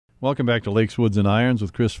Welcome back to Lakes, Woods, and Irons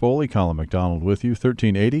with Chris Foley. Colin McDonald with you,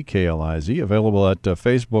 1380 KLIZ. Available at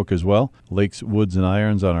Facebook as well. Lakes, Woods, and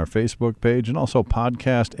Irons on our Facebook page. And also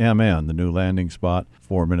Podcast MN, the new landing spot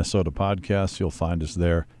for Minnesota podcasts. You'll find us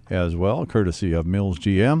there as well, courtesy of Mills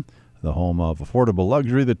GM, the home of affordable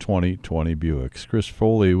luxury, the 2020 Buicks. Chris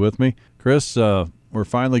Foley with me. Chris, we're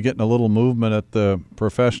finally getting a little movement at the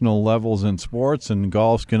professional levels in sports, and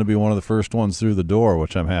golf's going to be one of the first ones through the door,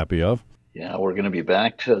 which I'm happy of. Yeah, we're going to be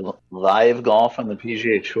back to live golf on the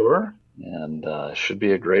PGA Tour, and should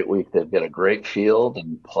be a great week. They've got a great field,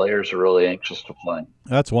 and players are really anxious to play.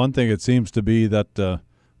 That's one thing. It seems to be that, the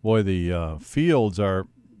fields are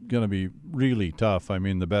going to be really tough. I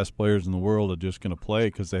mean, the best players in the world are just going to play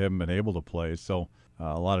because they haven't been able to play. So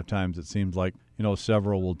a lot of times it seems like,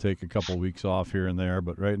 several will take a couple weeks off here and there.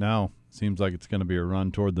 But right now it seems like it's going to be a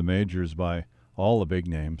run toward the majors by all the big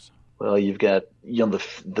names. Well, you've got,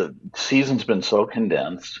 the season's been so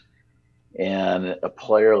condensed, and a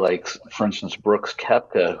player like, for instance, Brooks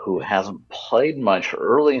Koepka, who hasn't played much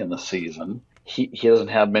early in the season, he doesn't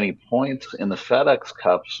have many points in the FedEx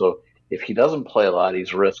Cup, so if he doesn't play a lot,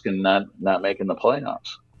 he's risking not making the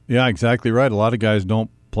playoffs. Yeah, exactly right. A lot of guys don't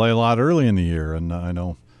play a lot early in the year, and I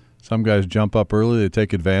know some guys jump up early. They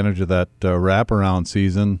take advantage of that wraparound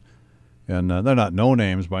season. And they're not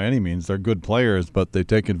no-names by any means. They're good players, but they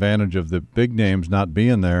take advantage of the big names not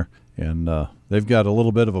being there. And they've got a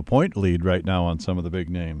little bit of a point lead right now on some of the big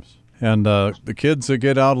names. And the kids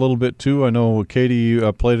get out a little bit, too. I know Katie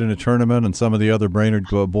played in a tournament, and some of the other Brainerd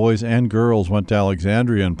boys and girls went to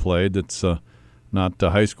Alexandria and played. It's not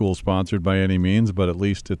high school sponsored by any means, but at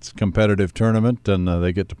least it's a competitive tournament, and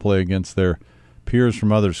they get to play against their peers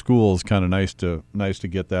from other schools. Kind of nice to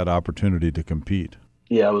get that opportunity to compete.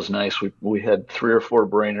 Yeah, it was nice. We had 3 or 4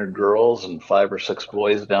 Brainerd girls and 5 or 6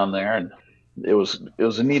 boys down there, and it was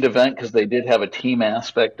a neat event because they did have a team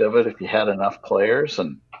aspect of it if you had enough players,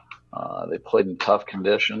 and they played in tough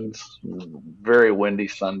conditions. Very windy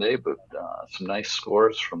Sunday, but some nice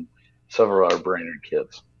scores from several of our Brainerd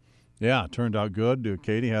kids. Yeah, it turned out good.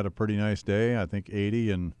 Katie had a pretty nice day, I think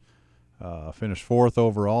 80, and finished 4th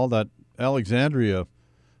overall. That Alexandria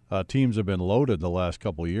teams have been loaded the last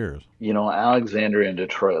couple of years. Alexandria and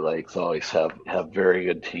Detroit Lakes always have very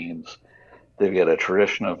good teams. They've got a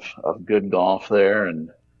tradition of good golf there, and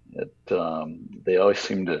they always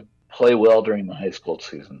seem to play well during the high school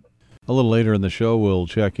season. A little later in the show, we'll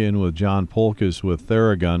check in with John Polkus with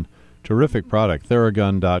Theragun. Terrific product,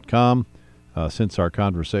 Theragun.com. Since our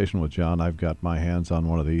conversation with John, I've got my hands on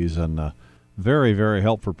one of these, and very, very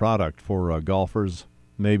helpful product for golfers,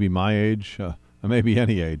 maybe my age, maybe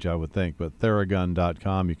any age, I would think, but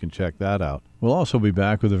Theragun.com, you can check that out. We'll also be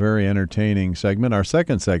back with a very entertaining segment, our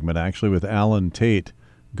second segment, actually, with Alan Tate,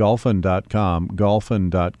 Golfin.com.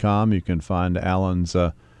 Golfin.com, you can find Alan's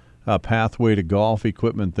pathway to golf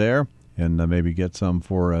equipment there, and maybe get some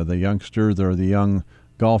for the youngsters or the young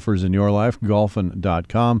golfers in your life.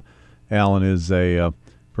 Golfin.com. Alan is a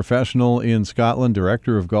professional in Scotland,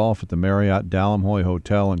 director of golf at the Marriott Dalhousie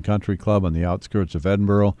Hotel and Country Club on the outskirts of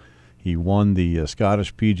Edinburgh. He won the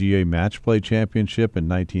Scottish PGA Match Play Championship in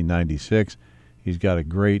 1996. He's got a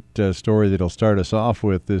great story that he'll start us off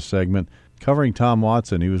with this segment, covering Tom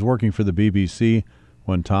Watson. He was working for the BBC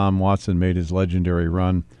when Tom Watson made his legendary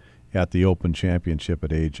run at the Open Championship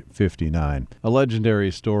at age 59. A legendary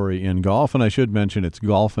story in golf, and I should mention it's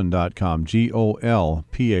Golfin.com, Golphin,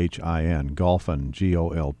 Golfin,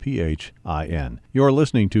 Golphin. You're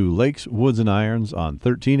listening to Lakes, Woods, and Irons on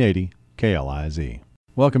 1380 KLIZ.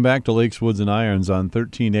 Welcome back to Lakes, Woods, and Irons on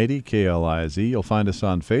 1380 KLIZ. You'll find us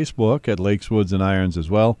on Facebook at Lakes, Woods, and Irons as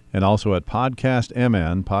well, and also at Podcast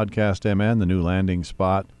MN, the new landing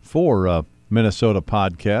spot for Minnesota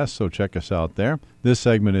podcasts, so check us out there. This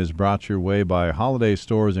segment is brought your way by Holiday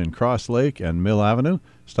Stores in Cross Lake and Mill Avenue.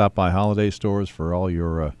 Stop by Holiday Stores for all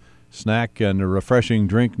your snack and refreshing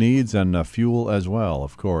drink needs, and fuel as well,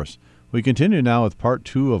 of course. We continue now with part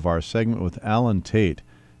 2 of our segment with Alan Tate.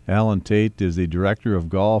 Alan Tate is the director of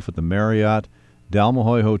golf at the Marriott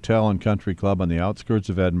Dalhousie Hotel and Country Club on the outskirts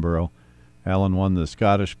of Edinburgh. Alan won the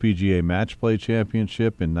Scottish PGA Match Play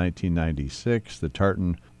Championship in 1996, the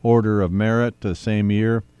Tartan Order of Merit the same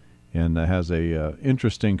year, and has a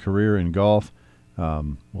interesting career in golf.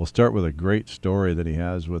 We'll start with a great story that he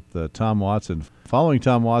has with Tom Watson. Following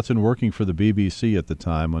Tom Watson working for the BBC at the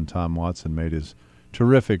time when Tom Watson made his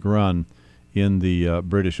terrific run in the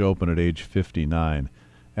British Open at age 59.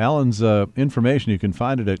 Alan's information, you can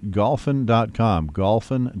find it at Golfin.com,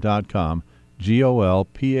 Golfin.com,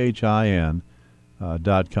 Golphin.com,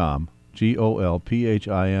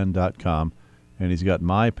 Golphin.com, and he's got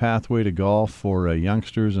My Pathway to Golf for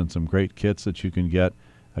youngsters and some great kits that you can get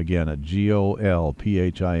Again, at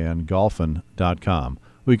GOLPHIN, golfin.com.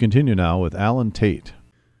 We continue now with Alan Tate.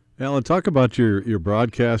 Alan, talk about your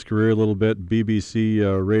broadcast career a little bit,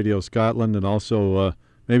 BBC Radio Scotland, and also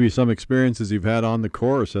maybe some experiences you've had on the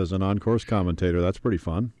course as an on-course commentator. That's pretty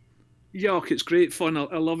fun. Yeah, it's great fun.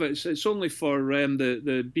 I love it. It's only for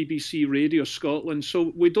the BBC Radio Scotland,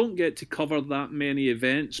 so we don't get to cover that many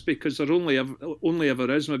events because there only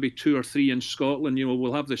ever is maybe 2 or 3 in Scotland. You know,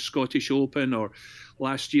 we'll have the Scottish Open, or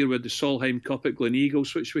last year we had the Solheim Cup at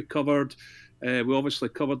Gleneagles, which we covered. We obviously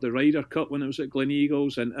covered the Ryder Cup when it was at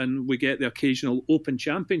Gleneagles, and we get the occasional Open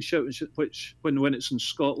Championship, which when it's in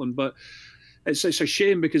Scotland. But it's a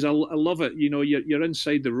shame because I love it. You know, you're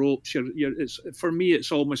inside the ropes. For me, it's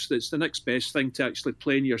the next best thing to actually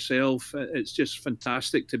playing yourself. It's just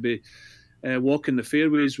fantastic to be walking the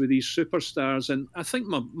fairways with these superstars. And I think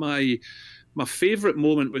my favourite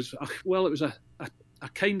moment was, well, it was a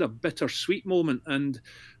kind of bittersweet moment, and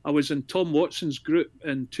I was in Tom Watson's group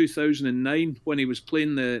in 2009 when he was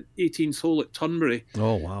playing the 18th hole at Turnberry.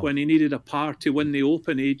 Oh, wow. When he needed a par to win the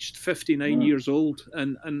Open, aged 59 years old.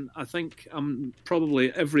 And I think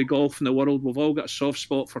probably every golf in the world, we've all got a soft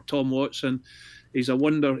spot for Tom Watson. He's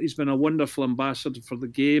been a wonderful ambassador for the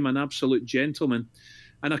game, an absolute gentleman.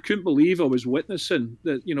 And I couldn't believe I was witnessing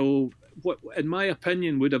that, you know, what in my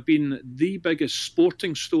opinion would have been the biggest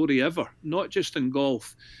sporting story ever, not just in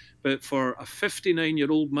golf, but for a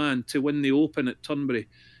 59-year-old man to win the Open at Turnberry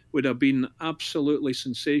would have been absolutely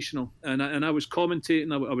sensational. And I was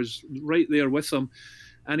commentating, I was right there with him,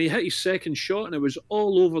 and he hit his second shot and it was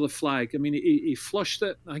all over the flag. I mean, he flushed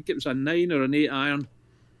it, I think it was a 9 or an 8 iron,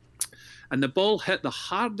 and the ball hit the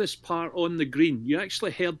hardest part on the green. You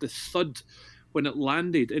actually heard the thud when it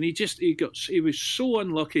landed, and he was so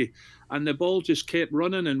unlucky, and the ball just kept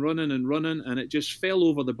running and running and running, and it just fell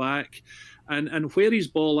over the back. And where his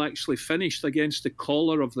ball actually finished against the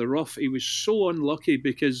collar of the rough, he was so unlucky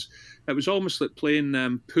because it was almost like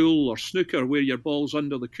playing pool or snooker where your ball's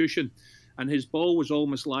under the cushion, and his ball was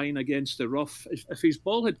almost lying against the rough. If his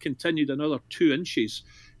ball had continued another 2 inches,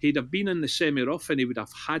 he'd have been in the semi-rough and he would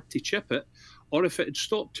have had to chip it, or if it had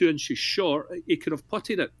stopped 2 inches short, he could have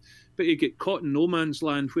putted it. But he got caught in no man's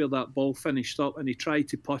land where that ball finished up, and he tried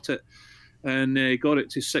to putt it and got it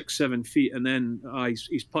to 6-7 feet, and then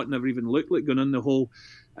his putt never even looked like going in the hole.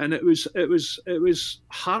 And it was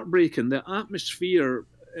heartbreaking. The atmosphere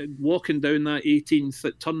walking down that 18th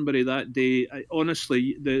at Turnberry that day,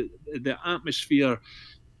 honestly, the atmosphere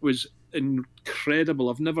was incredible.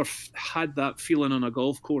 I've never had that feeling on a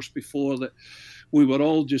golf course before, that we were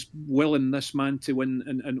all just willing this man to win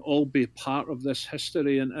and all be part of this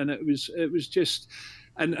history. And it was just,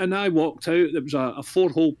 and I walked out. There was a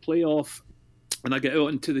 4-hole playoff, and I get out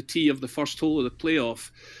into the tee of the first hole of the playoff,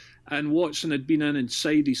 and Watson had been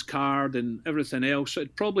inside his card and everything else. It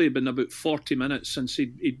had probably been about 40 minutes since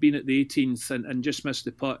he'd been at the 18th and just missed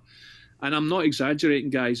the putt. And I'm not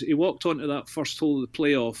exaggerating, guys. He walked onto that first hole of the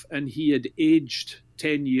playoff and he had aged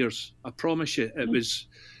 10 years. I promise you, it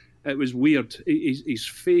was weird. His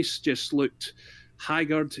face just looked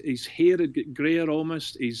haggard. His hair had got greyer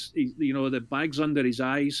almost. The bags under his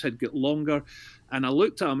eyes had got longer. And I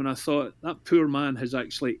looked at him and I thought, that poor man has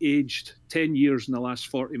actually aged 10 years in the last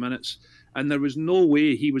 40 minutes. And there was no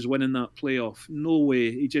way he was winning that playoff. No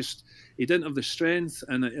way. He didn't have the strength,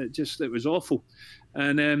 and it was awful.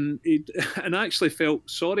 And I actually felt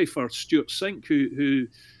sorry for Stuart Sink, who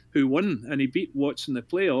won, and he beat Watson in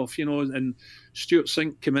the playoff, you know. And Stuart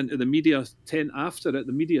Sink came into the media tent after at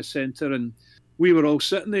the media centre, and we were all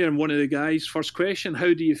sitting there, and one of the guys, first question,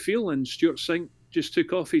 how do you feel? And Stuart Sink just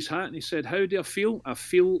took off his hat and he said, how do I feel? I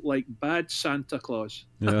feel like bad Santa Claus.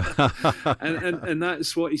 Yeah. and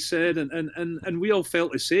that's what he said. And we all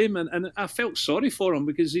felt the same. And I felt sorry for him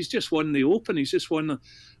because he's just won the Open. He's just won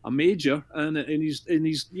a major. And he's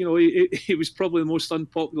you know, he was probably the most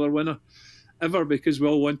unpopular winner ever because we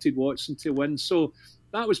all wanted Watson to win. So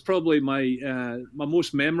that was probably my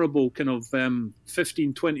most memorable kind of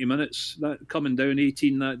 15, 20 minutes, that coming down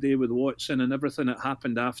 18 that day with Watson and everything that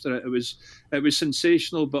happened after it. It was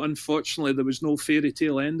sensational, but unfortunately there was no fairy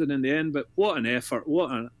tale ending in the end. But what an effort,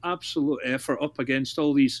 what an absolute effort up against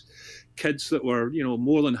all these kids that were, you know,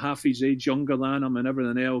 more than half his age younger than him and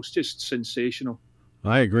everything else. Just sensational.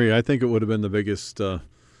 I agree. I think it would have been the biggest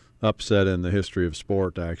upset in the history of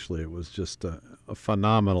sport, actually. It was just a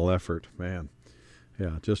phenomenal effort, man.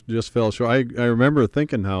 Yeah, just fell short. I remember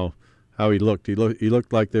thinking how he looked. He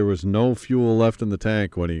looked like there was no fuel left in the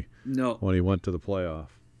tank when he went to the playoff.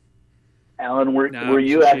 Alan, were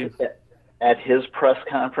you at his press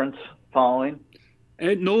conference following?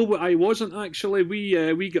 No, I wasn't actually.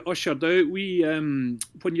 We got ushered out. When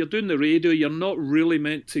you're doing the radio, you're not really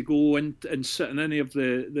meant to go in and sit in any of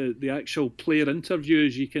the actual player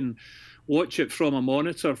interviews. You can watch it from a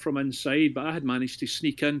monitor from inside, but I had managed to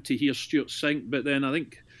sneak in to hear Stuart Sink. But then I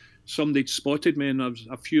think somebody'd spotted me, and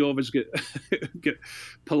a few of us get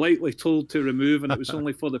politely told to remove, and it was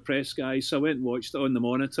only for the press guys. So I went and watched it on the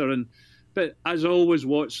monitor. But as always,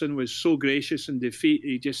 Watson was so gracious in defeat.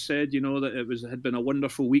 He just said, that had been a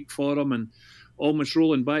wonderful week for him, and almost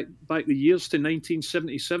rolling back the years to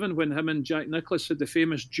 1977 when him and Jack Nicklaus had the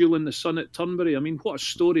famous duel in the sun at Turnberry. I mean, what a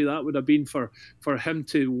story that would have been for him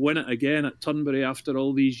to win it again at Turnberry after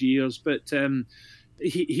all these years. But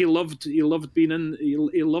he loved being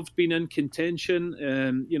in contention,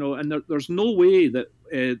 and there's no way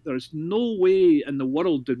in the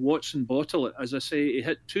world did Watson bottle it. As I say, he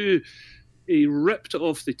hit two. He ripped it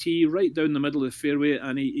off the tee right down the middle of the fairway,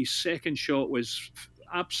 and his second shot was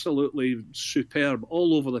absolutely superb,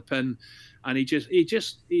 all over the pin. And he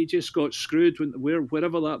just got screwed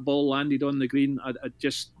wherever that ball landed on the green.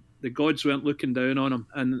 The gods weren't looking down on him,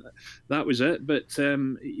 and that was it. But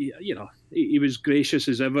he was gracious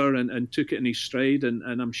as ever and took it in his stride. And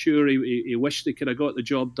I'm sure he wished he could have got the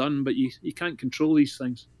job done, but you can't control these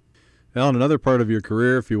things. Alan, another part of your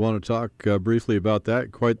career, if you want to talk briefly about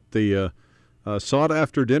that, quite the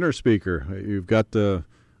sought-after dinner speaker. You've got.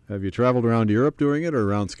 Have you traveled around Europe doing it, or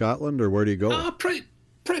around Scotland, or where do you go?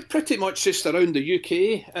 Pretty much just around the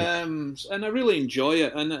UK, and I really enjoy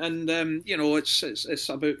it. And it's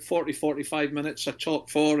about 45 minutes I talk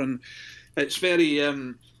for, and it's very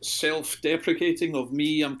self-deprecating of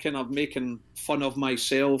me. I'm kind of making fun of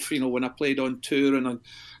myself, when I played on tour, and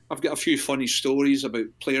I've got a few funny stories about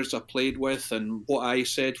players I played with and what I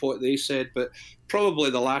said, what they said, but probably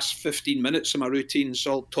the last 15 minutes of my routine's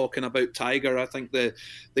all talking about Tiger. I think the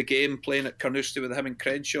game playing at Carnoustie with him and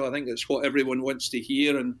Crenshaw, I think it's what everyone wants to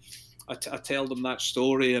hear, and I tell them that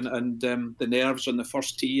story and the nerves on the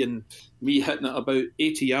first tee and me hitting it about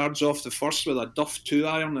 80 yards off the first with a Duff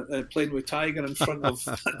 2-iron playing with Tiger in front of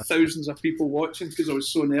thousands of people watching because I was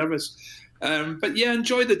so nervous. But yeah,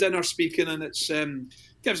 enjoy the dinner speaking, and it's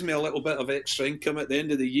gives me a little bit of extra income at the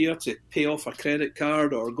end of the year to pay off a credit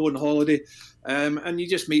card or go on holiday. And you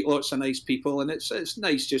just meet lots of nice people, and it's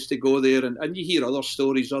nice just to go there and you hear other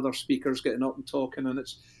stories, other speakers getting up and talking, and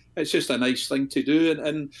it's just a nice thing to do.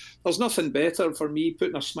 And there's nothing better for me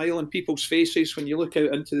putting a smile on people's faces when you look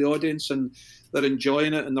out into the audience and they're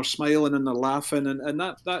enjoying it and they're smiling and they're laughing, and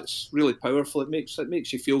that's really powerful. It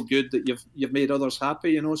makes you feel good that you've made others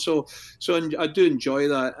happy, So I do enjoy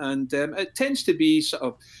that, and it tends to be sort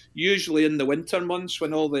of usually in the winter months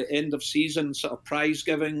when all the end of season sort of prize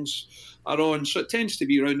givings are on. So it tends to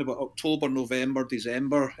be around about October, November,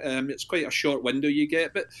 December. It's quite a short window you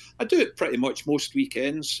get, but I do it pretty much most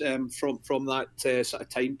weekends from that sort of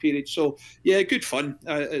time period. So yeah, good fun.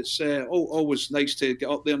 It's always nice to get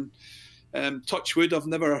up there and touch wood. I've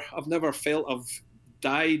never felt I've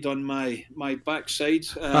died on my backside.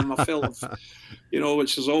 I felt,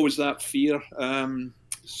 which is always that fear.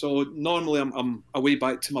 So normally I'm away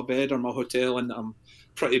back to my bed or my hotel, and I'm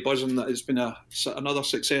pretty buzzing that it's been another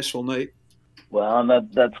successful night. Well, and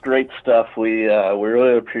that's great stuff. We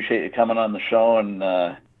really appreciate you coming on the show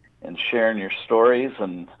and sharing your stories,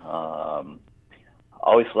 and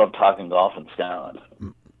always love talking golf in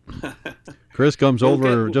Scotland. Chris comes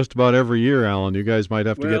over just about every year, Alan. You guys might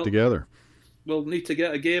have to get together. We'll need to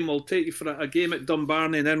get a game. We'll take you for a game at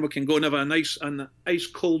Dumbarton, and then we can go and have an ice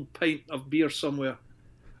cold pint of beer somewhere.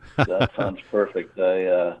 That sounds perfect.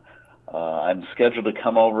 I'm scheduled to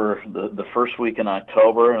come over the first week in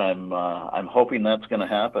October, and I'm hoping that's going to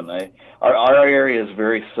happen. Our area is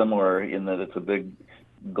very similar in that it's a big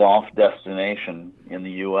golf destination in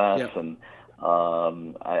the U.S. Yep. And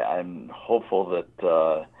I'm hopeful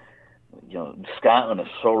that Scotland is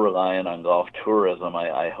so reliant on golf tourism.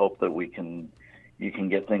 I hope that you can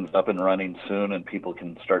get things up and running soon, and people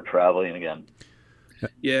can start traveling again.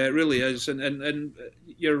 Yeah, it really is, and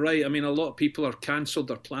you're right. I mean, a lot of people are cancelled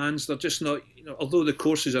their plans. They're just not, although the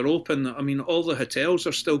courses are open. I mean, all the hotels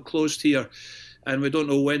are still closed here, and we don't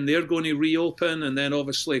know when they're going to reopen. And then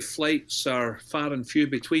obviously flights are far and few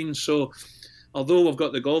between. So, although we've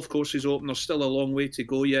got the golf courses open, there's still a long way to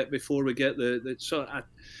go yet before we get So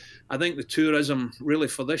I think the tourism really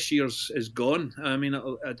for this year's is gone. I mean,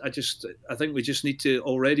 I think we just need to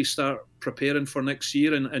already start preparing for next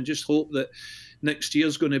year and just hope that next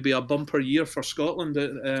year's going to be a bumper year for Scotland,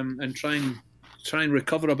 and try and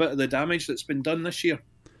recover a bit of the damage that's been done this year.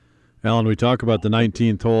 Alan, we talk about the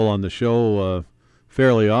 19th hole on the show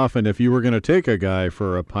fairly often. If you were going to take a guy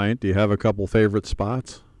for a pint, do you have a couple favorite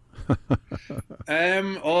spots?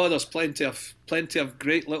 There's plenty of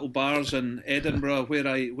great little bars in Edinburgh where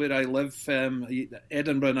I live.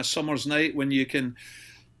 Edinburgh on a summer's night when you can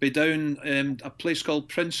be down a place called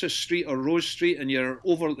Princess Street or Rose Street, and you're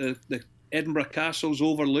over the Edinburgh Castle's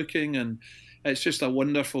overlooking, and it's just a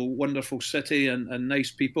wonderful, wonderful city and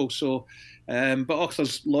nice people. So, but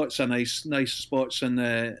there's lots of nice spots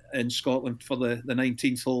in Scotland for the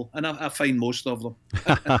 19th hole, and I find most of them.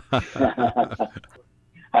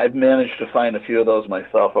 I've managed to find a few of those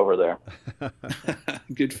myself over there.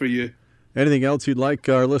 Good for you. Anything else you'd like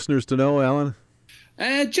our listeners to know, Alan?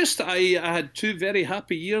 I had 2 very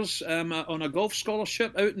happy years on a golf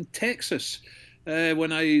scholarship out in Texas.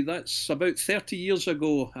 That's about 30 years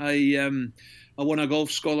ago. I won a golf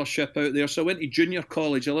scholarship out there. So I went to junior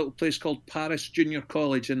college, a little place called Paris Junior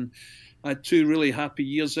College, and I had 2 really happy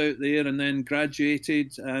years out there, and then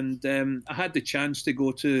graduated. And I had the chance to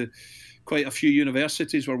go to quite a few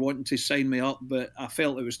universities were wanting to sign me up, but I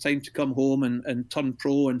felt it was time to come home and turn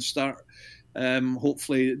pro and start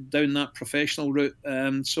hopefully down that professional route.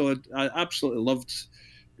 So I absolutely loved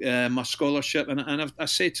my scholarship, and I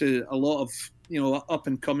say to a lot of up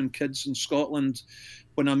and coming kids in Scotland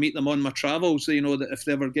when I meet them on my travels, that if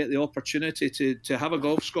they ever get the opportunity to have a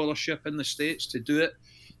golf scholarship in the States, to do it.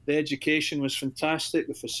 The education was fantastic,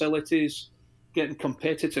 the facilities, getting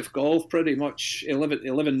competitive golf pretty much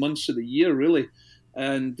 11 months of the year, really.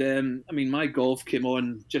 And my golf came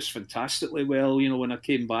on just fantastically well. When I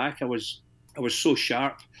came back, I was so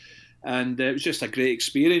sharp, and it was just a great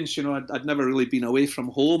experience. I'd never really been away from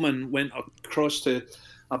home, and went across to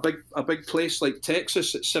a big place like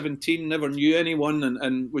Texas at 17. Never knew anyone,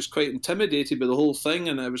 and was quite intimidated by the whole thing.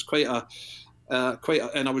 And it was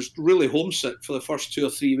and I was really homesick for the first 2 or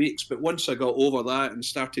 3 weeks. But once I got over that and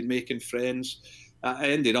started making friends, I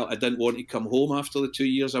ended up, I didn't want to come home after the 2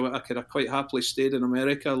 years. I could have quite happily stayed in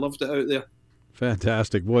America. I loved it out there.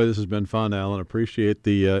 Fantastic. Boy, this has been fun, Alan. Appreciate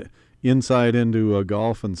the insight into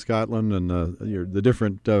golf in Scotland and the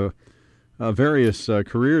different various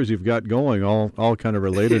careers you've got going, all kind of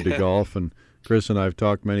related to golf. And Chris and I have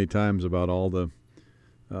talked many times about all the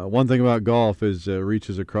one thing about golf is it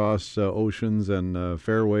reaches across oceans and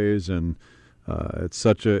fairways, and it's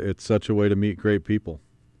such a way to meet great people.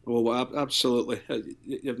 Oh, absolutely.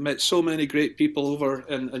 You've met so many great people over,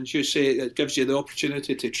 and you say it gives you the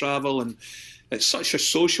opportunity to travel, and it's such a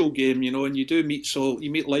social game, and you do meet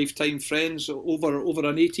lifetime friends over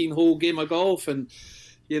an 18-hole game of golf, and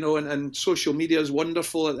and social media is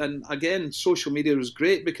wonderful. And again, social media was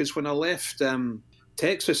great because when I left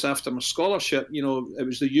Texas after my scholarship, it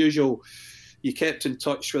was the usual. You kept in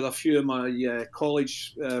touch with a few of my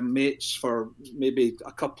college mates for maybe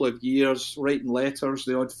a couple of years, writing letters,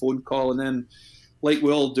 the odd phone call, and then, like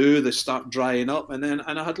we all do, they start drying up. And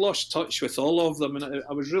I had lost touch with all of them, and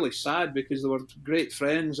I was really sad because they were great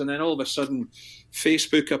friends. And then all of a sudden,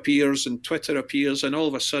 Facebook appears and Twitter appears, and all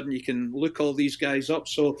of a sudden you can look all these guys up.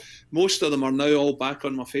 So most of them are now all back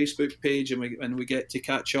on my Facebook page, and we get to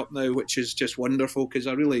catch up now, which is just wonderful because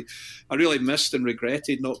I really missed and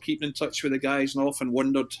regretted not keeping in touch with the guys, and often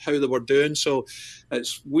wondered how they were doing. So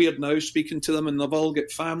it's weird now speaking to them, and they've all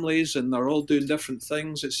got families and they're all doing different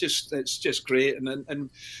things. It's just great, and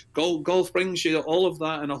golf brings you all of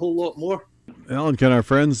that and a whole lot more. Alan, can our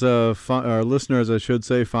friends, our listeners, I should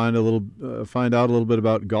say, find out a little bit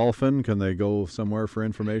about Golfin? Can they go somewhere for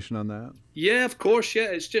information on that? Yeah, of course. Yeah,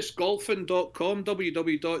 it's just golfin.com,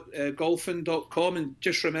 www.golfin.com, and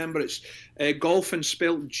just remember it's Golfin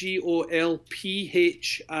spelled GOLPHIN,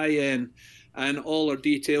 and all our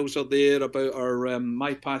details are there about our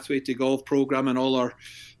My Pathway to Golf program and all our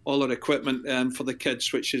equipment for the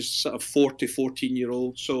kids, which is sort of 4 to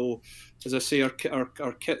 14-year-olds. So, as I say,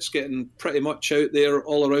 our kit's getting pretty much out there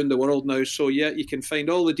all around the world now. So, yeah, you can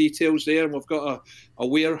find all the details there. And we've got a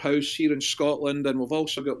warehouse here in Scotland, and we've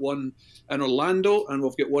also got one in Orlando, and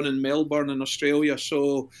we've got one in Melbourne in Australia.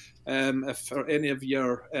 So, if for any of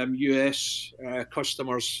your US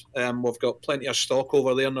customers, we've got plenty of stock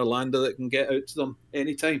over there in Orlando that can get out to them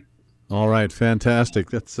anytime. All right,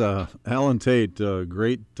 fantastic. That's Alan Tate,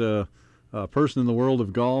 great person in the world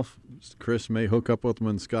of golf. Chris may hook up with him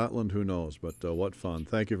in Scotland, who knows, but what fun.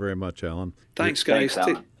 Thank you very much, Alan. Thanks, guys.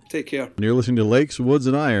 Take care. And you're listening to Lakes, Woods,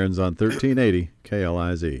 and Irons on 1380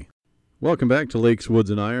 KLIZ. Welcome back to Lakes, Woods,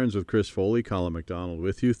 and Irons with Chris Foley, Colin McDonald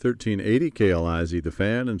with you, 1380 KLIZ, The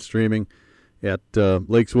Fan, and streaming at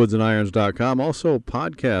lakeswoodsandirons.com. Also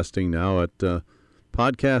podcasting now at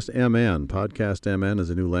Podcast MN. Podcast MN is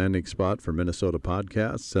a new landing spot for Minnesota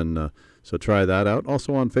podcasts, and so try that out.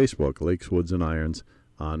 Also on Facebook, Lakes, Woods, and Irons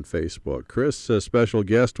on Facebook. Chris, a special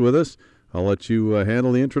guest with us. I'll let you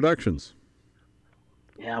handle the introductions.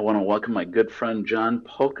 Yeah, I want to welcome my good friend John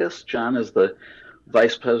Pocus. John is the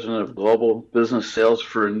Vice President of Global Business Sales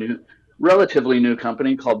for a relatively new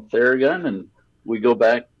company called Theragun, and we go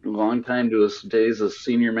back a long time to his days as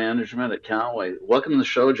senior management at Callaway. Welcome to the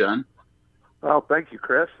show, John. Well, thank you,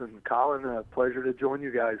 Chris and Colin. Pleasure to join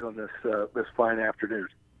you guys on this fine afternoon.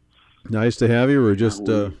 Nice to have you. We're just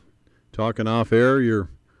talking off air.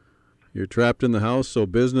 You're trapped in the house, so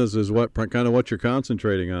business is what you're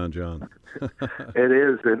concentrating on, John. It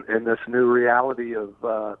is in this new reality of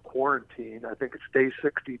quarantine. I think it's day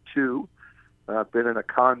 62. I've been in a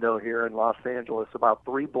condo here in Los Angeles, about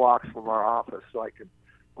 3 blocks from our office, so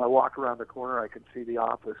I walk around the corner, I can see the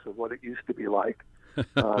office of what it used to be like.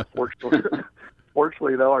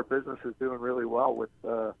 Fortunately, though, our business is doing really well with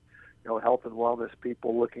health and wellness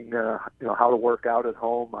people looking how to work out at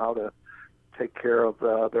home, how to take care of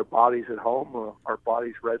their bodies at home. Our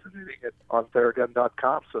bodies resonating on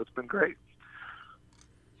Theragun.com, so it's been great.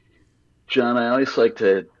 John, I always like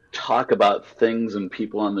to talk about things and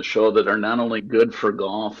people on the show that are not only good for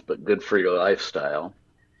golf, but good for your lifestyle.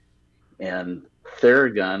 And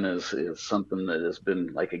Theragun is something that has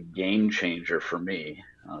been like a game changer for me.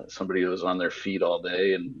 Somebody who's on their feet all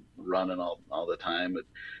day and running all the time.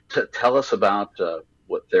 Tell us about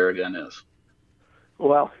what Theragun is.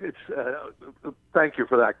 Well, it's thank you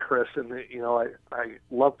for that, Chris. And I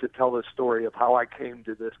love to tell this story of how I came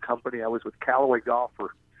to this company. I was with Callaway Golf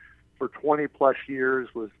for 20 plus years.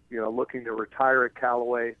 Was looking to retire at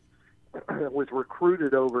Callaway. Was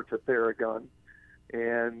recruited over to Theragun,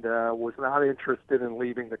 and was not interested in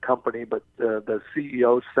leaving the company. But the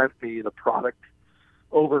CEO sent me the product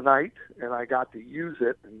overnight, and I got to use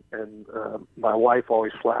it. And my wife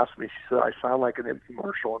always laughs at me. She said, "I sound like an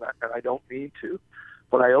infomercial," and I don't mean to.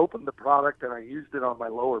 But I opened the product and I used it on my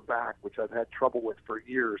lower back, which I've had trouble with for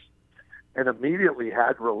years, and immediately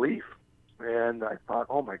had relief. And I thought,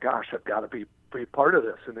 oh my gosh, I've got to be part of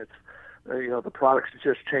this. And it's, the products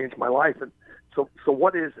just changed my life. And so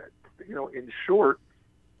what is it? In short,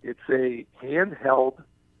 it's a handheld,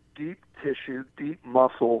 deep tissue, deep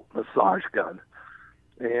muscle massage gun.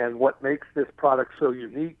 And what makes this product so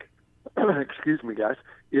unique, excuse me, guys,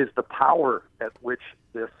 is the power at which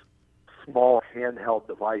this small handheld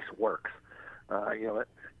device works.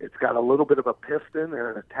 It's got a little bit of a piston and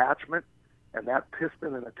an attachment, and that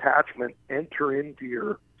piston and attachment enter into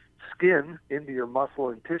your skin, into your muscle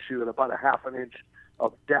and tissue at about a half an inch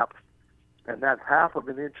of depth. And that half of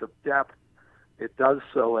an inch of depth, it does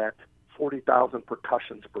so at 40,000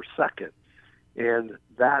 percussions per second. And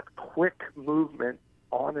that quick movement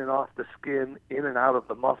on and off the skin, in and out of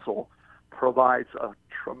the muscle, provides a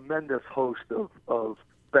tremendous host of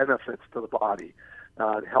benefits to the body.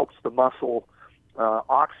 It helps the muscle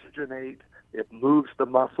oxygenate. It moves the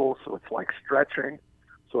muscle, so it's like stretching.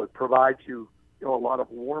 So it provides you, a lot of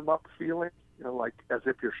warm-up feeling, like as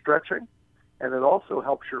if you're stretching. And it also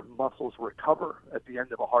helps your muscles recover at the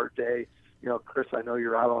end of a hard day. Chris, I know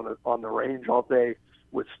you're out on the range all day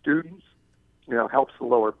with students. Helps the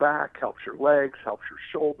lower back, helps your legs, helps your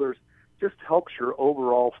shoulders, just helps your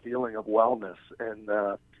overall feeling of wellness. And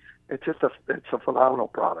it's a phenomenal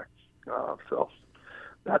product. So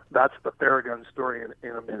that's the Theragun story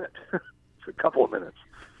in a minute. It's a couple of minutes.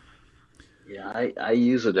 Yeah, I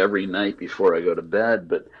use it every night before I go to bed,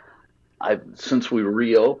 but since we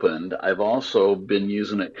reopened, I've also been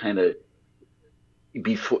using it kind of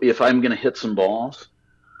before. If I'm going to hit some balls,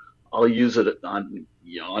 I'll use it on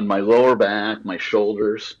my lower back, my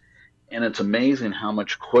shoulders, and it's amazing how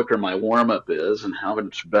much quicker my warm-up is and how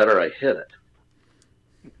much better I hit it.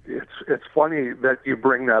 It's funny that you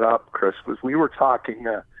bring that up, Chris, because we were talking,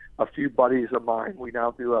 a few buddies of mine. We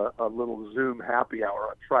now do a little Zoom happy hour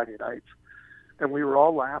on Friday nights, and we were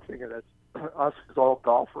all laughing at us as all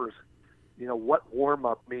golfers. What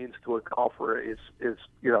warm-up means to a golfer is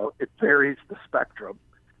it varies the spectrum,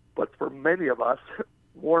 but for many of us,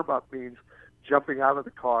 warm-up means jumping out of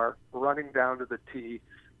the car, running down to the tee,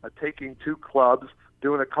 taking 2 clubs,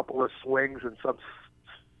 doing a couple of swings and some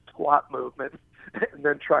squat movement, and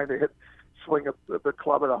then trying to swing the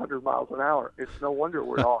club at 100 miles an hour. It's no wonder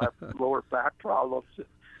we all have lower back problems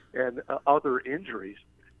and other injuries.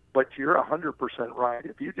 But you're 100% right.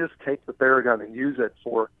 If you just take the Theragun and use it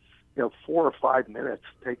for 4 or 5 minutes,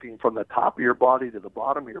 taking from the top of your body to the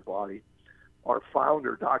bottom of your body, our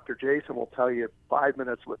founder, Dr. Jason, will tell you 5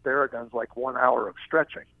 minutes with Theragun is like 1 hour of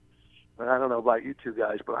stretching. And I don't know about you two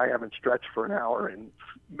guys, but I haven't stretched for an hour and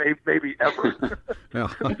maybe ever.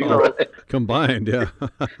 Combined, yeah.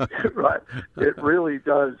 Right. It really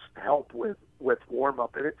does help with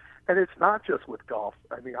warm-up. And it's not just with golf.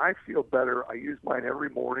 I mean, I feel better. I use mine every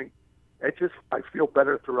morning I feel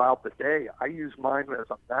better throughout the day. I use mine as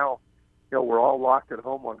I'm now, we're all locked at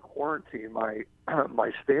home on quarantine. My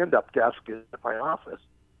stand-up desk is in my office,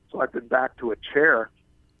 so I've been back to a chair.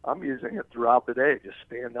 I'm using it throughout the day. Just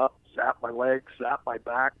stand up, zap my legs, zap my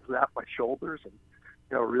back, zap my shoulders, and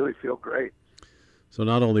really feel great. So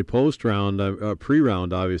not only post-round,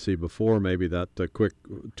 pre-round, obviously, before maybe that quick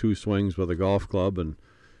 2 swings with a golf club, and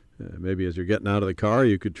maybe as you're getting out of the car,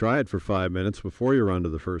 you could try it for 5 minutes before you run to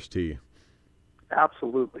the first tee.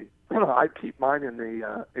 Absolutely. I keep mine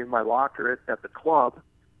in my locker at the club.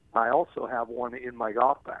 I also have one in my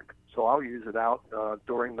golf bag, so I'll use it out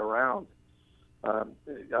during the round.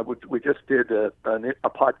 We just did a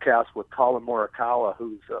podcast with Colin Morikawa,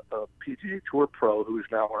 who's a PGA Tour pro, who's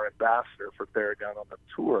now our ambassador for Theragun on the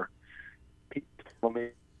tour. He told me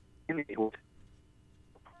we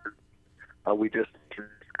just a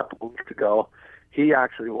couple of weeks ago, he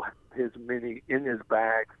actually will have his Mini in his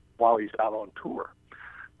bag while he's out on tour.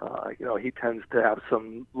 He tends to have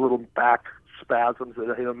some little back spasms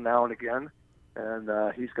that hit him now and again. And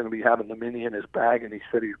he's going to be having the Mini in his bag, and he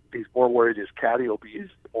said he's more worried his caddy will be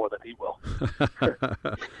used more than he will.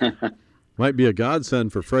 Might be a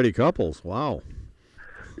godsend for Freddie Couples. Wow.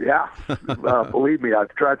 Yeah. Believe me,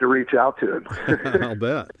 I've tried to reach out to him. I'll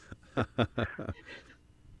bet.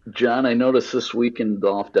 John, I noticed this week in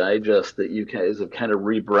Golf Digest that you guys have kind of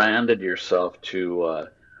rebranded yourself to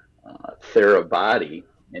TheraBody,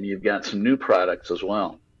 and you've got some new products as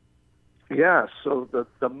well. Yeah, so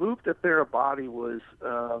the move to TheraBody was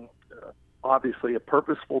obviously a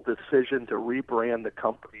purposeful decision to rebrand the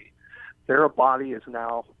company. TheraBody is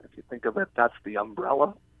now, if you think of it, that's the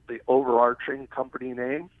umbrella, the overarching company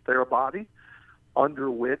name, TheraBody, under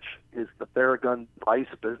which is the Theragun device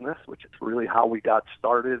business, which is really how we got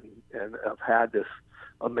started and have had this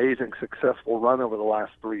amazing successful run over the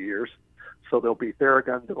last 3 years. So there'll be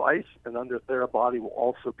Theragun device, and under TheraBody will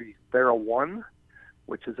also be TheraOne,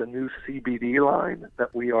 which is a new CBD line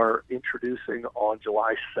that we are introducing on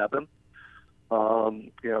July 7th.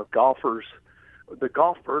 Golfers, the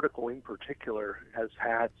golf vertical in particular, has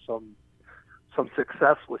had some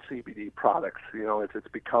success with CBD products. It's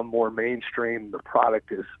become more mainstream. The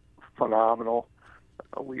product is phenomenal.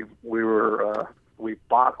 We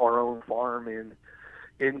bought our own farm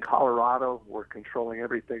in Colorado. We're controlling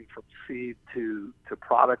everything from seed to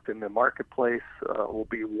product in the marketplace. We'll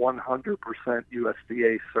be 100%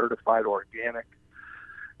 USDA certified organic.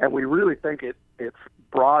 And we really think it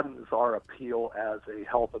broadens our appeal as a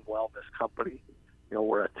health and wellness company.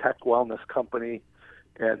 We're a tech wellness company,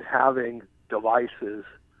 and having devices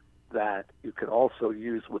that you can also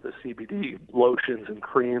use with the CBD lotions and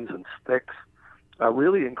creams and sticks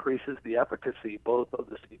really increases the efficacy both of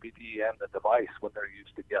the CBD and the device when they're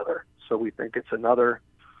used together. So we think it's another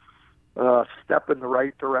step in the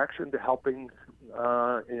right direction to helping,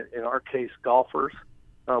 in our case, golfers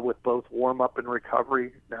with both warm-up and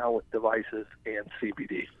recovery, now with devices and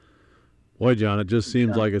CBD. Boy, John, it just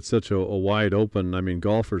seems like it's such a wide open. I mean,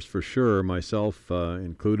 golfers for sure, myself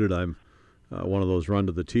included. I'm one of those run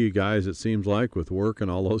to the tee guys, it seems like, with work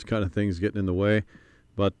and all those kind of things getting in the way.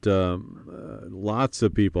 But lots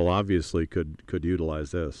of people obviously could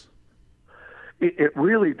utilize this. It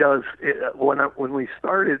really does. When I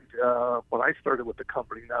started with the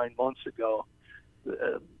company 9 months ago,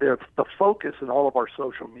 the focus in all of our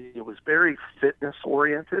social media was very fitness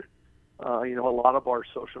oriented. A lot of our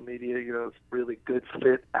social media, is really good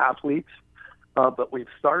fit athletes. But we've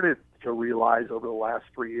started to realize over the last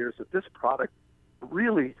 3 years that this product,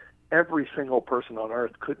 really every single person on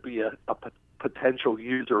earth could be a potential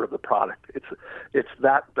user of the product. It's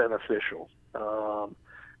that beneficial.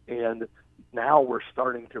 And now we're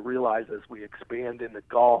starting to realize as we expand into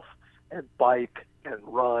golf and bike and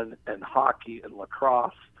run and hockey and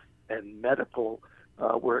lacrosse and medical,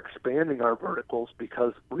 we're expanding our verticals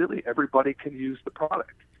because really everybody can use the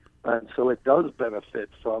product. And so it does benefit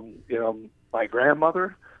from, my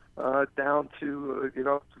grandmother down to,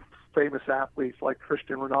 famous athletes like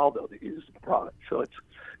Cristiano Ronaldo that use the product. So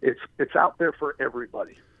it's out there for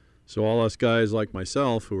everybody. So all us guys like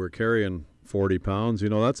myself who are carrying 40 pounds,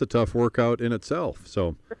 that's a tough workout in itself.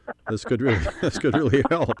 So this could really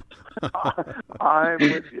help. I'm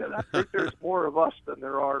with you. I think there's more of us than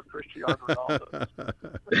there are Cristiano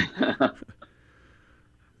Ronaldo.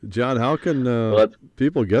 John, how can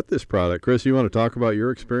people get this product? Chris, you want to talk about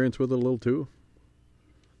your experience with it a little too?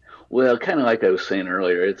 Well, kind of like I was saying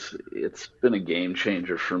earlier, it's been a game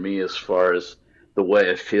changer for me as far as the way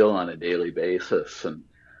I feel on a daily basis. And,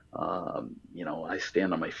 I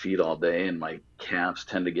stand on my feet all day and my calves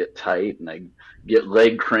tend to get tight and I get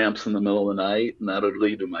leg cramps in the middle of the night, and that would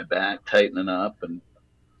lead to my back tightening up. And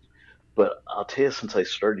But I'll tell you, since I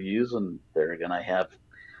started using Theragun, I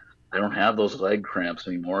don't have those leg cramps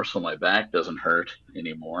anymore, so my back doesn't hurt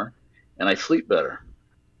anymore, and I sleep better.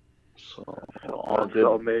 So all good,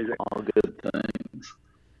 so amazing. All good things.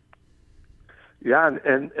 Yeah,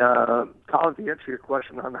 and Colin, to answer your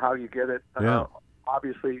question on how you get it,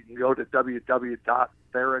 obviously you can go to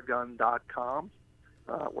www.theragun.com.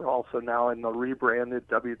 We're also now in the rebranded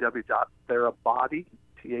www.therabody,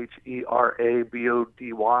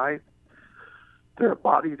 THERABODY,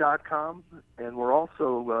 therabody.com, and we're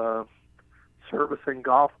also servicing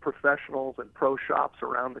golf professionals and pro shops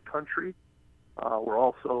around the country. We're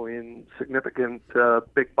also in significant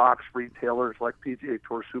big box retailers like PGA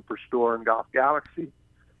Tour Superstore and Golf Galaxy,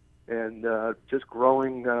 and just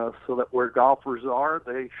growing so that where golfers are,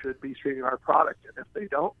 they should be seeing our product. And if they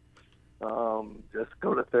don't, just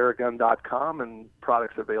go to Theragun.com and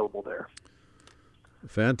products available there.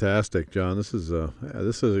 Fantastic, John. This is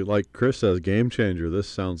like Chris says, game changer. This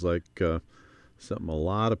sounds like something a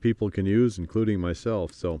lot of people can use, including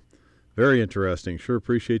myself. So very interesting. Sure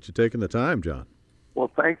appreciate you taking the time, John. Well,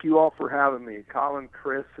 thank you all for having me. Colin,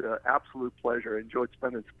 Chris, absolute pleasure. I enjoyed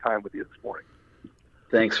spending some time with you this morning.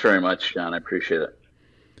 Thanks very much, John. I appreciate it.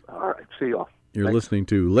 All right. See you all. You're listening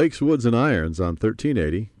to Lakes, Woods, and Irons on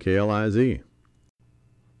 1380 KLIZ.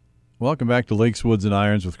 Welcome back to Lakes, Woods, and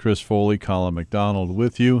Irons with Chris Foley, Colin McDonald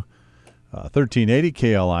with you. 1380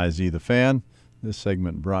 KLIZ, The Fan. This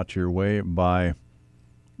segment brought your way by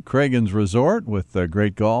Cragun's Resort with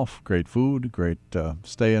great golf, great food, great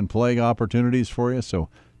stay and play opportunities for you. So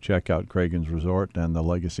check out Cragun's Resort and the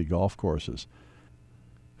Legacy Golf Courses.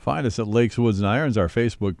 Find us at Lakes, Woods, and Irons, our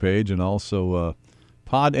Facebook page, and also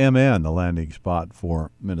PodMN, the landing spot for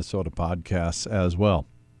Minnesota podcasts as well.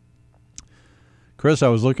 Chris, I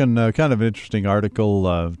was looking kind of interesting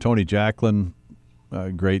article. Tony Jacklin,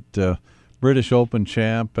 great British Open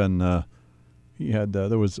champ, and he had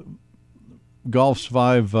there was golf's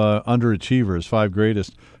five underachievers, five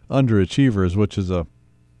greatest underachievers, which is a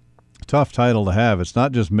tough title to have. It's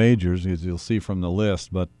not just majors, as you'll see from the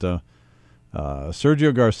list, but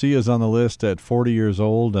Sergio Garcia is on the list at 40 years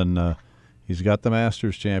old, and he's got the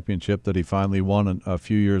Masters Championship that he finally won a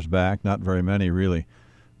few years back. Not very many, really.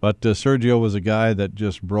 But Sergio was a guy that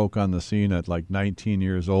just broke on the scene at like 19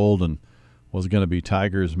 years old and was going to be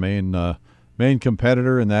Tiger's main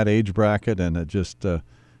competitor in that age bracket, and it just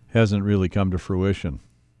hasn't really come to fruition.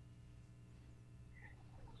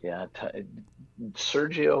 Yeah,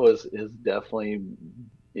 Sergio is definitely,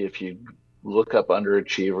 if you look up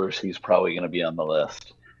underachievers, he's probably going to be on the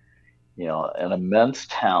list. You know, an immense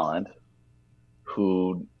talent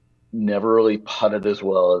who never really putted as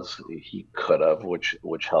well as he could have, which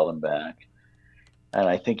held him back. And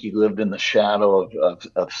I think he lived in the shadow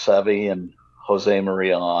of Seve and Jose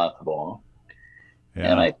Maria Olazabal. Yeah.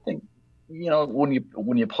 And I think, you know, when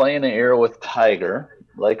you play in an era with Tiger,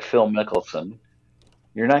 like Phil Mickelson,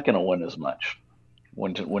 you're not going to win as much.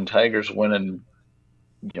 When Tiger's winning,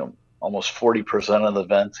 you know, almost 40% of the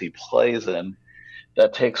events he plays in,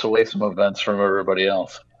 that takes away some events from everybody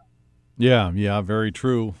else. Yeah, very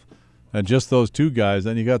true. And just those two guys.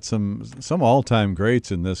 Then you got some all-time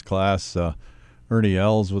greats in this class. Ernie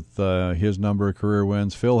Els with his number of career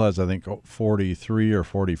wins. Phil has, I think, 43 or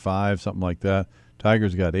 45, something like that.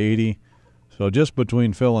 Tiger's got 80. So just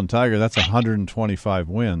between Phil and Tiger, that's 125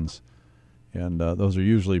 wins. And those are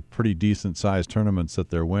usually pretty decent-sized tournaments that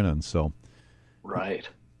they're winning. So, right.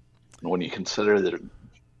 And when you consider that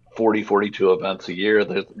 40, 42 events a year,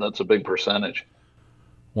 that's a big percentage.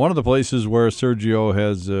 One of the places where Sergio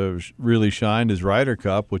has really shined is Ryder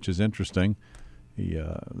Cup, which is interesting.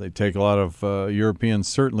 They take a lot of Europeans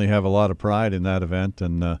certainly have a lot of pride in that event,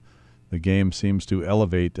 and the game seems to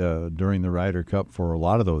elevate during the Ryder Cup for a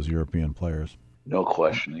lot of those European players. No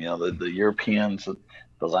question. You know, the Europeans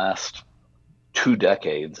the last 2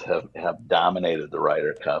 decades have dominated the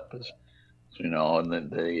Ryder Cup, you know,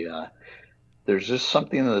 and there's just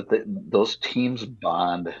something that those teams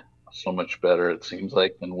bond so much better, it seems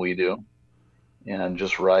like, than we do, and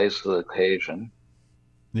just rise to the occasion.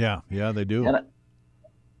 Yeah, they do. And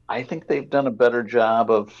I think they've done a better job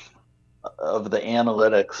of the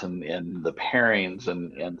analytics and the pairings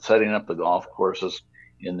and setting up the golf courses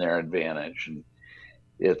in their advantage. And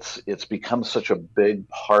it's become such a big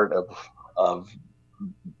part of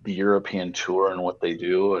the European Tour and what they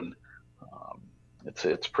do, and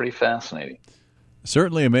it's pretty fascinating.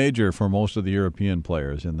 Certainly a major for most of the European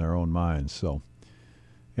players in their own minds. So,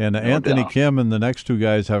 and No Anthony doubt. Kim and the next two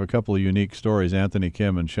guys have a couple of unique stories. Anthony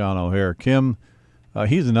Kim and Sean O'Hare. Kim,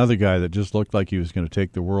 he's another guy that just looked like he was going to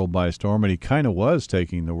take the world by storm, and he kind of was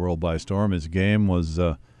taking the world by storm. His game was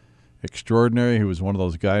extraordinary. He was one of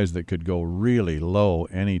those guys that could go really low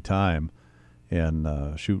any time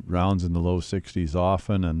and shoot rounds in the low 60s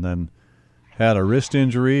often, and then had a wrist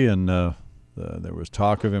injury, and there was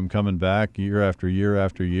talk of him coming back year after year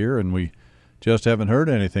after year, and we just haven't heard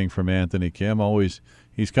anything from Anthony Kim.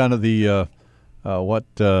 He's kind of the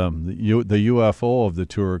UFO of the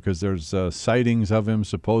tour, because there's sightings of him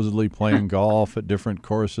supposedly playing golf at different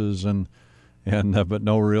courses, and but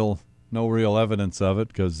no real evidence of it,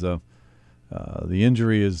 because the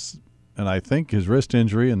injury is, and I think his wrist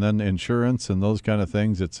injury, and then insurance and those kind of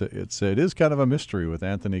things. It is kind of a mystery with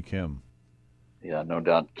Anthony Kim. Yeah, no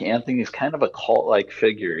doubt. Anthony's kind of a cult-like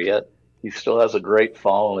figure, yet he still has a great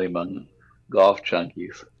following among golf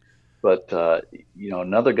junkies. But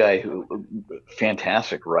another guy who,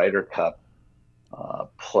 fantastic Ryder Cup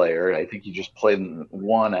player. I think he just played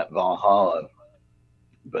one at Valhalla,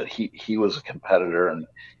 but he was a competitor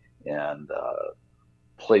and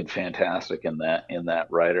played fantastic in that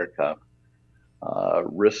Ryder Cup.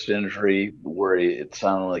 Wrist injury where it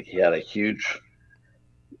sounded like he had a huge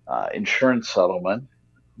insurance settlement,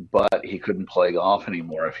 but he couldn't play golf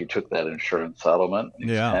anymore if he took that insurance settlement.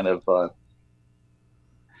 He's kind of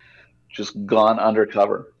just gone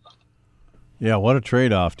undercover. Yeah, what a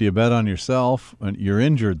trade-off. Do you bet on yourself, your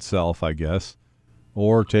injured self, I guess,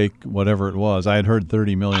 or take whatever it was? I had heard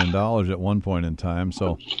 $30 million at one point in time,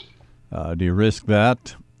 so do you risk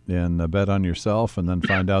that and bet on yourself and then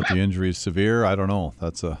find out the injury is severe? I don't know.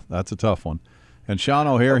 That's a tough one. And Sean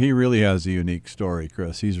O'Hair, he really has a unique story,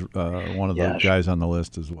 Chris. He's one of the guys on the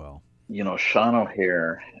list as well. Sean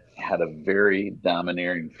O'Hair had a very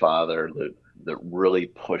domineering father that really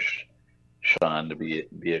pushed Sean to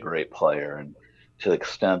be a great player, and to the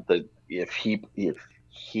extent that if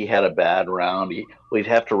he had a bad round, he'd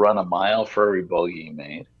have to run a mile for every bogey he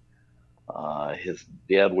made. His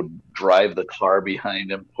dad would drive the car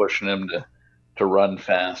behind him, pushing him to run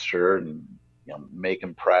faster, and make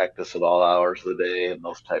him practice at all hours of the day and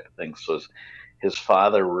those type of things. So his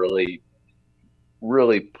father really,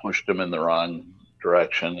 really pushed him in the wrong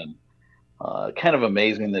direction, and kind of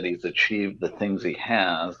amazing that he's achieved the things he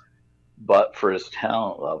has, but for his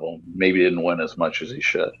talent level, maybe didn't win as much as he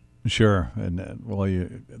should. Sure, and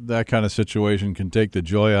that kind of situation can take the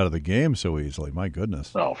joy out of the game so easily. My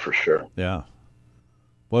goodness. Oh, for sure. Yeah.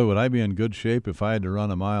 Boy, would I be in good shape if I had to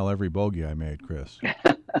run a mile every bogey I made, Chris.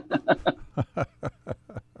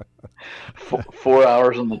 4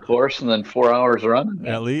 hours on the course and then 4 hours running.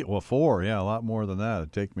 At least, 4, a lot more than that.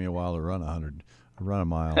 It'd take me a while to run a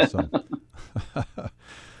mile. So,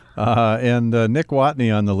 and Nick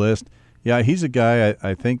Watney on the list. Yeah, he's a guy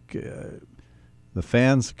I think the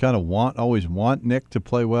fans kind of always want Nick to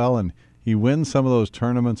play well, and he wins some of those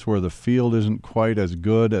tournaments where the field isn't quite as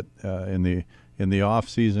good in the off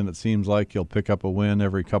season. It seems like he'll pick up a win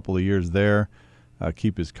every couple of years there,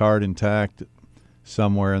 keep his card intact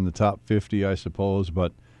somewhere in the top 50, I suppose.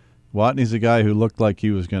 But Watney's a guy who looked like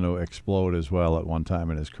he was going to explode as well at one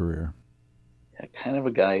time in his career. Yeah, kind of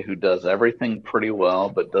a guy who does everything pretty well,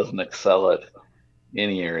 but doesn't excel at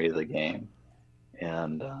any area of the game.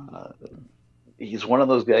 And he's one of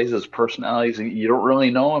those guys, his personalities, you don't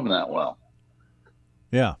really know him that well.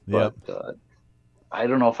 Yeah. But I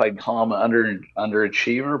don't know if I'd call him an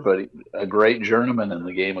underachiever, but a great journeyman in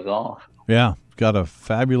the game of golf. Yeah, got a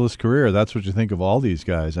fabulous career. That's what you think of all these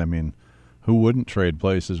guys. I mean, who wouldn't trade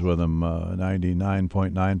places with him?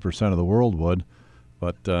 99.9% of the world would.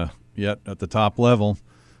 But yet at the top level,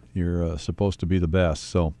 you're supposed to be the best.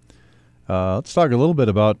 So let's talk a little bit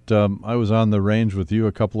about I was on the range with you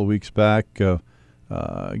a couple of weeks back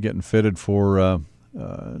getting fitted for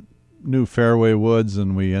new fairway woods,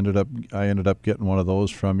 and I ended up getting one of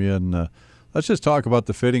those from you. And let's just talk about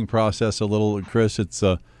the fitting process a little, Chris. It's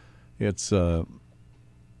a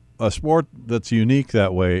sport that's unique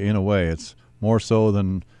that way. In a way, it's more so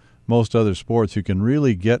than most other sports. You can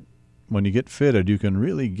really when you get fitted, you can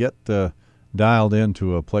really get dialed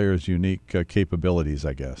into a player's unique capabilities,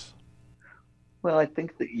 I guess. Well, I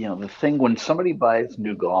think that, the thing when somebody buys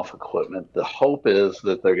new golf equipment, the hope is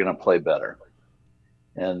that they're going to play better.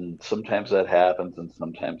 And sometimes that happens and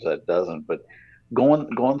sometimes that doesn't. But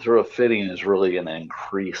going through a fitting is really going to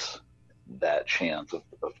increase that chance of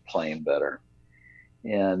playing better.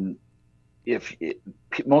 And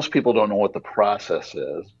most people don't know what the process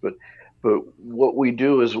is, but what we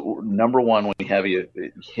do is, number one, we have you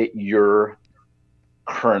hit your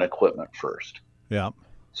current equipment first. Yeah.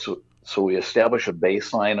 So we establish a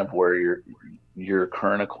baseline of where your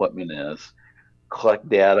current equipment is, collect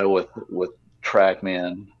data with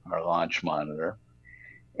TrackMan, our launch monitor,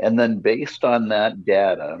 and then based on that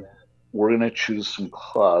data, we're going to choose some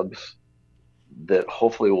clubs that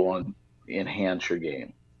hopefully will enhance your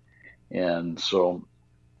game. And so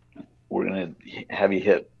we're going to have you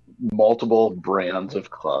hit multiple brands of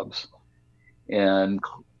clubs and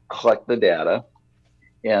collect the data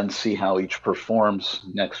and see how each performs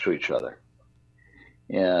next to each other.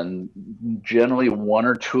 And generally, one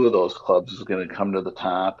or two of those clubs is going to come to the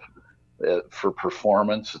top for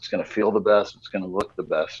performance. It's going to feel the best. It's going to look the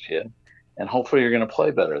best hit, and hopefully, you're going to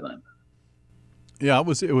play better then. Yeah,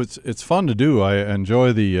 it's fun to do. I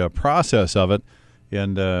enjoy the process of it,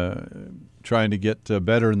 and trying to get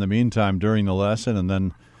better in the meantime during the lesson, and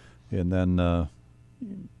then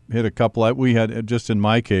hit a couple. We had, just in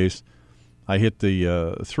my case, I hit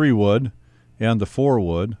the 3-wood and the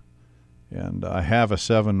 4-wood. And I have a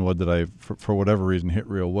 7-wood that I, for whatever reason, hit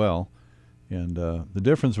real well. And the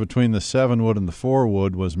difference between the 7-wood and the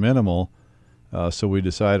 4-wood was minimal. So we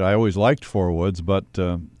decided, I always liked 4-woods, but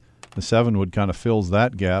the 7-wood kind of fills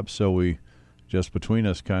that gap. So we, just between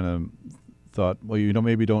us, kind of thought, well,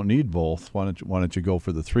 maybe you don't need both. Why don't you go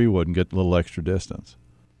for the 3-wood and get a little extra distance?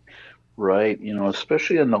 Right.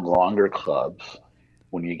 Especially in the longer clubs,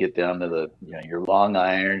 when you get down to your long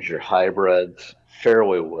irons, your hybrids,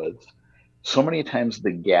 fairway woods, so many times the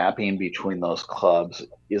gapping between those clubs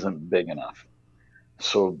isn't big enough.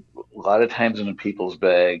 So a lot of times in a people's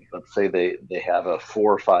bag, let's say they have a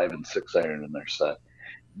 4, 5, and 6 iron in their set,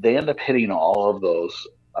 they end up hitting all of those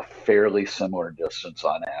a fairly similar distance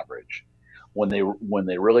on average. When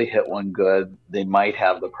they really hit one good, they might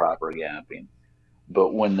have the proper gapping.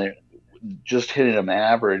 But when they're just hitting them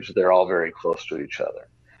average, they're all very close to each other.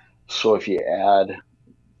 So if you add,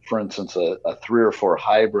 for instance, a 3 or 4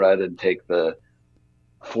 hybrid and take the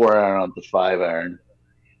 4 iron on the 5 iron,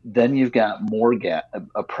 then you've got more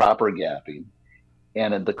a proper gapping,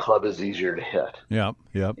 and the club is easier to hit. Yep.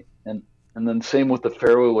 And then same with the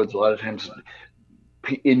fairway woods. A lot of times,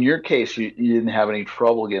 in your case, you didn't have any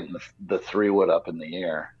trouble getting the 3-wood up in the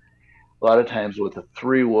air. A lot of times with a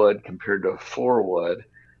 3-wood compared to a 4-wood,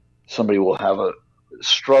 somebody will have a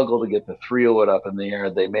struggle to get the 3-wood up in the air.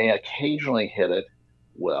 They may occasionally hit it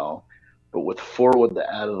well, but with 4-wood,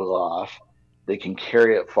 the added loft, they can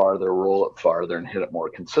carry it farther, roll it farther, and hit it more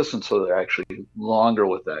consistent, so they're actually longer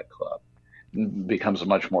with that club. It becomes a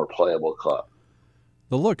much more playable club.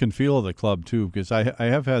 The look and feel of the club too, because I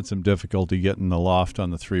have had some difficulty getting the loft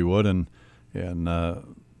on the 3-wood,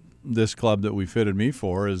 and this club that we fitted me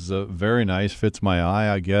for is very nice, fits my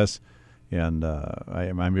eye, I guess, and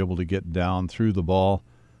I'm able to get down through the ball.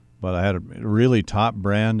 But I had a really top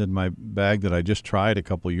brand in my bag that I just tried a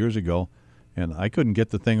couple of years ago, and I couldn't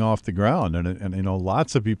get the thing off the ground. And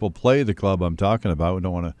lots of people play the club I'm talking about. We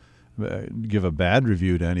don't want to give a bad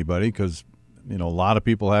review to anybody because, a lot of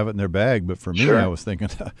people have it in their bag. But for me, sure. I was thinking,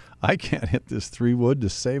 I can't hit this 3-wood to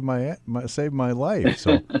save my life.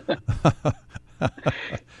 So,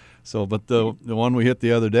 but the one we hit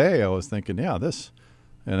the other day, I was thinking, yeah, this,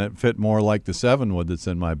 and it fit more like the 7-wood that's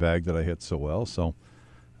in my bag that I hit so well. So.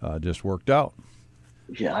 Just worked out.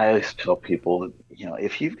 Yeah, I always tell people that,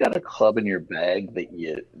 if you've got a club in your bag that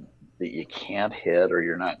you can't hit or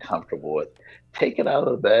you're not comfortable with, take it out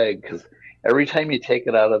of the bag, because every time you take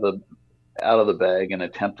it out of the bag and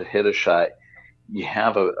attempt to hit a shot, you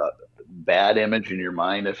have a bad image in your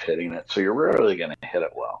mind of hitting it, so you're rarely going to hit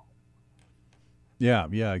it well. Yeah,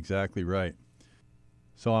 exactly right.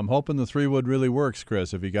 So I'm hoping the 3-wood really works,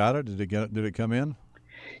 Chris. Have you got it? Did it come in?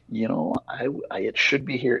 It should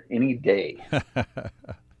be here any day.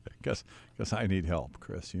 Because I need help,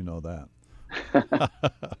 Chris. You know that.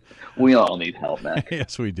 We all need help, Mac.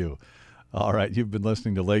 Yes, we do. All right. You've been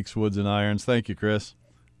listening to Lakes, Woods, and Irons. Thank you, Chris.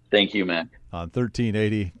 Thank you, Mac. On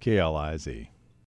 1380 KLIZ.